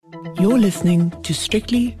You're listening to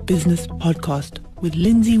Strictly Business Podcast with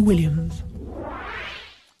Lindsay Williams.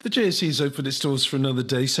 The JSE has opened its doors for another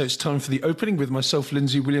day, so it's time for the opening with myself,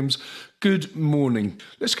 Lindsay Williams. Good morning.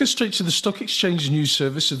 Let's go straight to the Stock Exchange News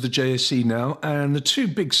Service of the JSE now, and the two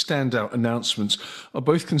big standout announcements are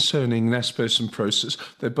both concerning Naspers and Prosus.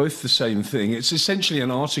 They're both the same thing. It's essentially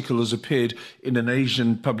an article has appeared in an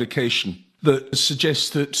Asian publication that suggests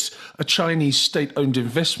that a Chinese state-owned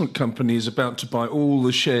investment company is about to buy all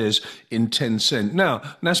the shares in Tencent. Now,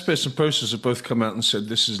 Naspers and Prosus have both come out and said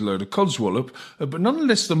this is a load of codswallop, but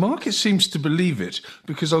nonetheless, the market seems to believe it,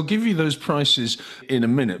 because I'll give you those prices in a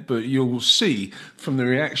minute, but you'll see from the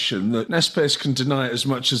reaction that Naspers can deny it as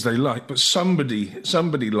much as they like, but somebody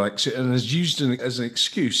likes it and has used it as an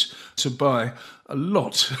excuse to buy a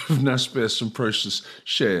lot of Naspers and Prosus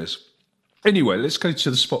shares. Anyway, let's go to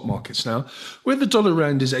the spot markets now, where the dollar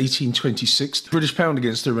rand is 18.26, British pound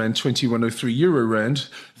against the rand 21.03, euro rand,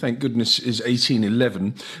 thank goodness, is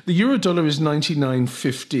 18.11. The euro dollar is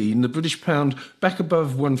 99.15, the British pound back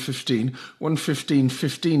above 115,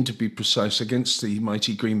 115.15 to be precise, against the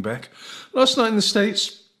mighty greenback. Last night in the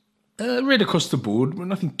States, red across the board,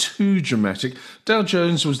 nothing too dramatic. Dow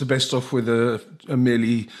Jones was the best off with a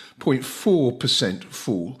merely 0.4%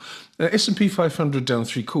 fall. S&P 500 down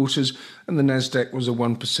 0.75%, and the Nasdaq was a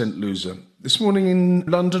 1% loser. This morning in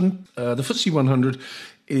London, the FTSE 100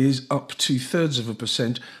 is up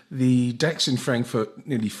 0.2%. The DAX in Frankfurt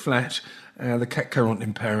nearly flat. The CAC 40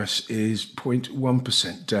 in Paris is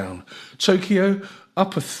 0.1% down. Tokyo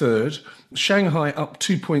up 1/3. Shanghai up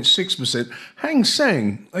 2.6%. Hang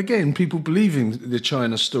Seng, again, people believing the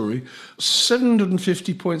China story,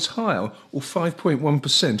 750 points higher, or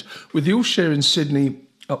 5.1%, with the all-share in Sydney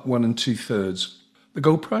up 1 2/3. The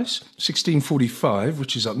gold price, $16.45,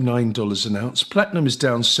 which is up $9 an ounce. Platinum is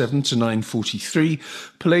down 7 to $9.43.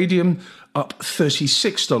 Palladium up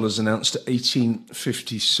 $36 an ounce to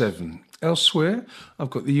 $18.57. Elsewhere,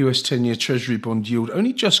 I've got the US 10-year Treasury bond yield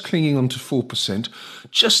only just clinging on to 4%,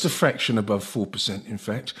 just a fraction above 4%, in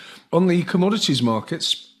fact. On the commodities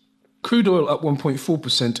markets, crude oil up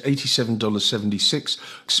 1.4%, $87.76,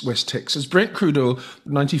 West Texas. Brent crude oil,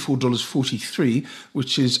 $94.43,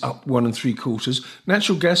 which is up 1 3/4.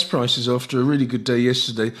 Natural gas prices, after a really good day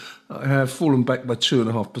yesterday, have fallen back by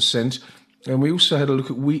 2.5%. And we also had a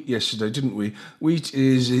look at wheat yesterday, didn't we? Wheat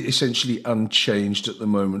is essentially unchanged at the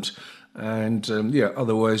moment. And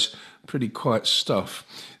otherwise, pretty quiet stuff.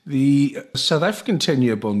 The South African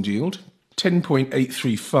 10-year bond yield,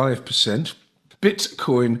 10.835%.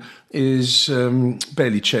 Bitcoin is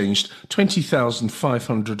barely changed,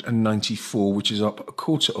 20,594, which is up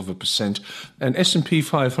 0.25%. And S&P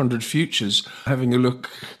 500 futures, having a look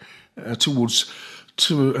towards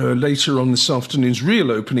later on this afternoon's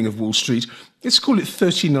real opening of Wall Street, let's call it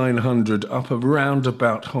 3,900, up around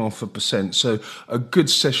about 0.5%. So a good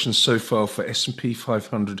session so far for S&P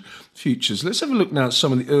 500 futures. Let's have a look now at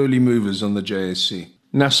some of the early movers on the JSE.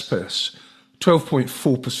 Naspers,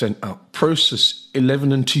 12.4% up. Prosus,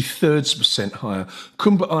 11 2/3% higher.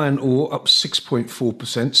 Kumba Iron Ore up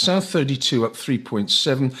 6.4%. South 32 up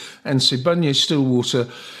 3.7%. And Sibanye Stillwater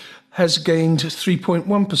has gained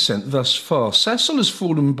 3.1% thus far. Sasol has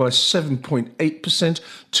fallen by 7.8%.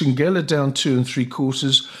 Thungela down 2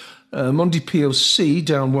 3/4. Mondi PLC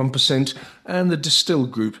down 1%, and the Distill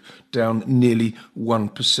Group down nearly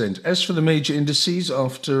 1%. As for the major indices,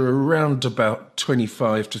 after around about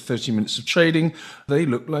 25 to 30 minutes of trading, they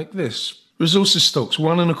look like this. Resources stocks,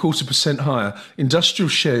 1.25% higher. Industrial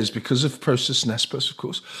shares, because of Prosus Naspers, of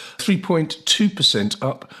course, 3.2%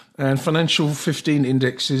 up. And Financial 15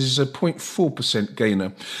 index is a 0.4%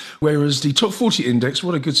 gainer. Whereas the Top 40 index,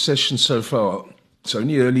 what a good session so far. It's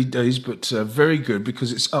only early days, but very good,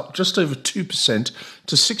 because it's up just over 2%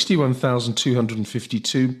 to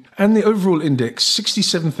 61,252. And the overall index,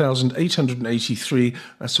 67,883.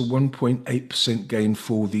 That's a 1.8% gain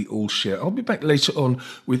for the all-share. I'll be back later on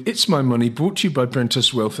with It's My Money, brought to you by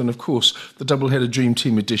Brentus Wealth, and of course, the double-header Dream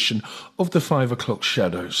Team edition of the 5 o'clock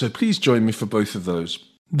shadow. So please join me for both of those.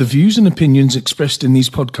 The views and opinions expressed in these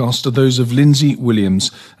podcasts are those of Lindsay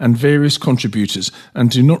Williams and various contributors, and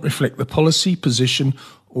do not reflect the policy, position,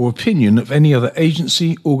 or opinion of any other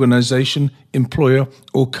agency, organisation, employer,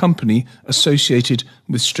 or company associated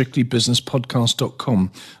with strictlybusinesspodcast.com.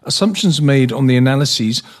 Assumptions made on the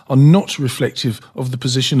analyses are not reflective of the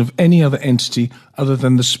position of any other entity other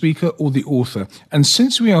than the speaker or the author. And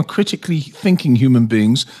since we are critically thinking human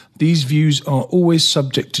beings, these views are always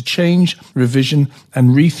subject to change, revision,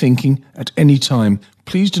 and rethinking at any time.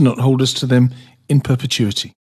 Please do not hold us to them in perpetuity.